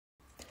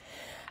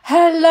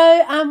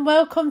Hello and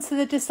welcome to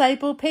the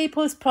Disabled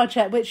People's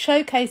Project, which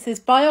showcases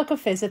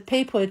biographies of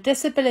people with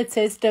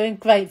disabilities doing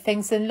great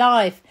things in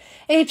life.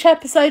 Each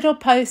episode or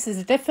post is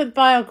a different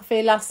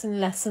biography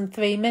lasting less than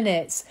 3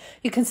 minutes.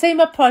 You can see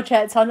my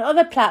project on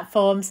other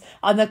platforms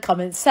on the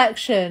comments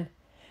section.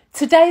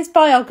 Today's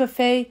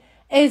biography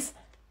is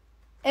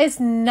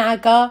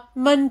Naga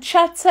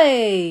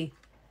Munchetty.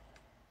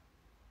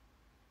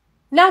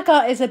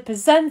 Naga is a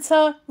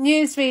presenter,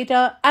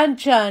 newsreader and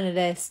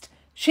journalist.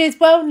 She is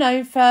well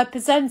known for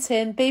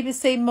presenting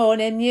BBC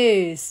Morning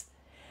News.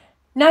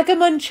 Naga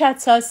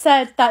Munchetty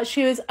said that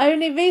she was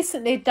only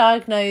recently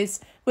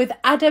diagnosed with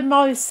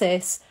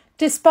adenomyosis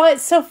despite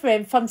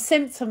suffering from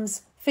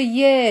symptoms for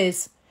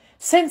years.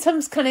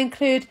 Symptoms can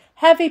include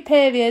heavy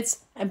periods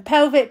and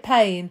pelvic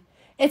pain.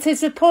 It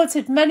is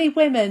reported many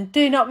women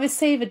do not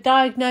receive a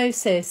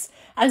diagnosis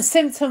and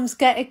symptoms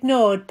get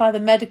ignored by the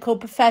medical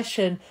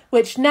profession,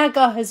 which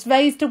Naga has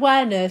raised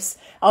awareness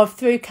of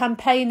through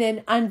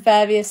campaigning and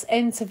various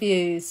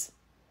interviews.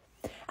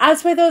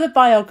 As with all the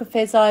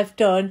biographies I've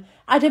done,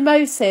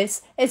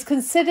 adenomyosis is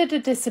considered a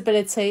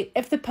disability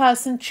if the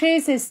person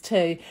chooses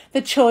to,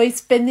 the choice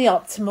being the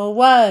optimal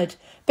word,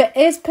 but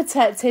is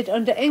protected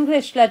under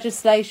English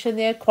legislation,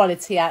 the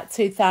Equality Act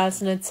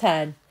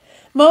 2010.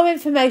 More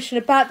information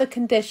about the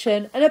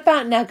condition and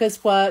about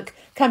Naga's work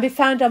can be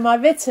found on my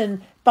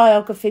written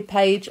biography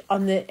page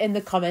in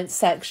the comments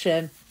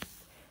section,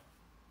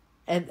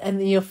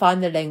 and you'll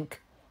find the link.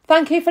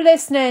 Thank you for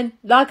listening.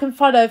 Like and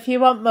follow if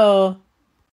you want more.